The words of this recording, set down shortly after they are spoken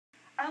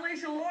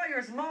Alicia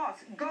lawyers Moss,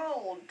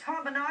 Gold,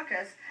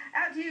 Tabanakis.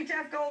 Out to you,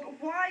 Jeff Gold.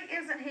 Why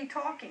isn't he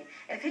talking?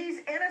 If he's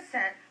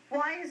innocent,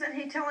 why isn't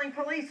he telling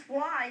police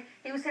why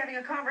he was having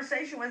a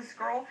conversation with this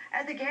girl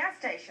at the gas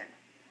station?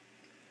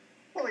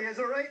 Well, he has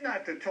a right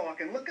not to talk.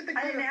 And look at the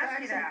kind of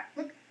facts.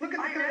 Look at the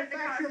kind of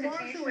facts you're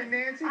marshaling,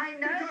 Nancy. I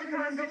know the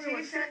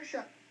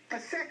Constitution. A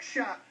sex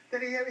shop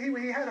that he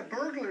had a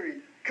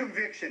burglary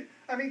conviction.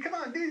 I mean, come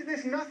on,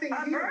 there's nothing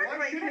here. A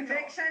burglary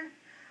conviction?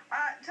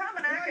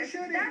 Tabanakis,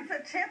 that's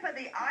the tip of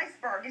the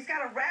iceberg. He's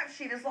got a rap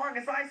sheet as long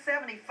as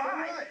I-75.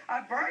 Right.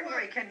 A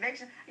burglary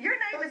conviction. Your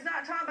name is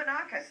not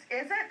Tabanakis,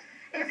 is it?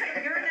 Is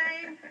it your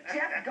name,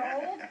 Jeff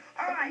Gold?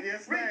 All right,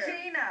 yes,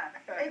 Regina,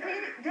 if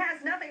he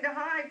has nothing to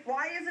hide,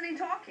 why isn't he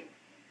talking?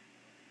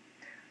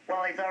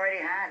 Well, he's already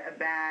had a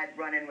bad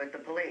run-in with the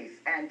police,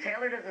 and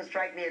Taylor doesn't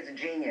strike me as a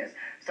genius.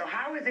 So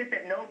how is it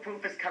that no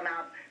proof has come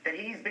out that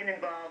he's been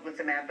involved with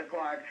Samantha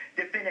Clark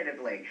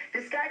definitively?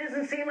 This guy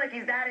doesn't seem like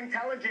he's that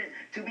intelligent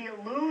to be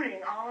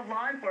eluding all of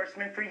law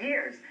enforcement for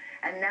years.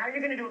 And now you're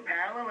going to do a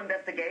parallel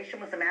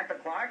investigation with Samantha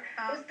Clark?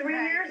 It was 3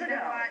 years ago. You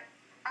know what?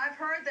 I've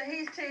heard that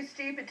he's too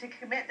stupid to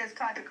commit this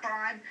type of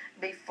crime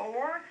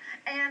before.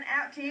 And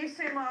out to you,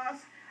 Sue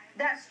Moss,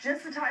 that's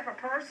just the type of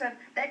person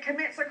that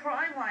commits a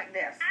crime like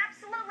this.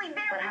 Absolutely.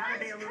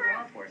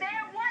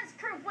 There was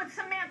proof with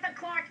Samantha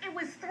Clark. It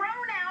was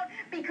thrown out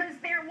because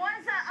there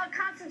was a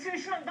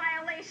constitutional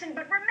violation.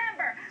 But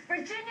remember,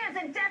 Virginia is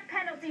a death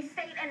penalty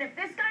state, and if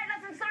this guy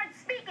doesn't start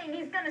speaking,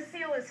 he's going to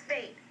seal his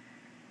fate.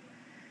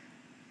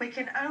 We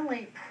can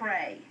only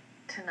pray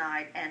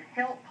tonight and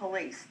help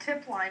police.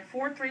 Tip line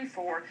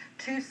 434-263-7050.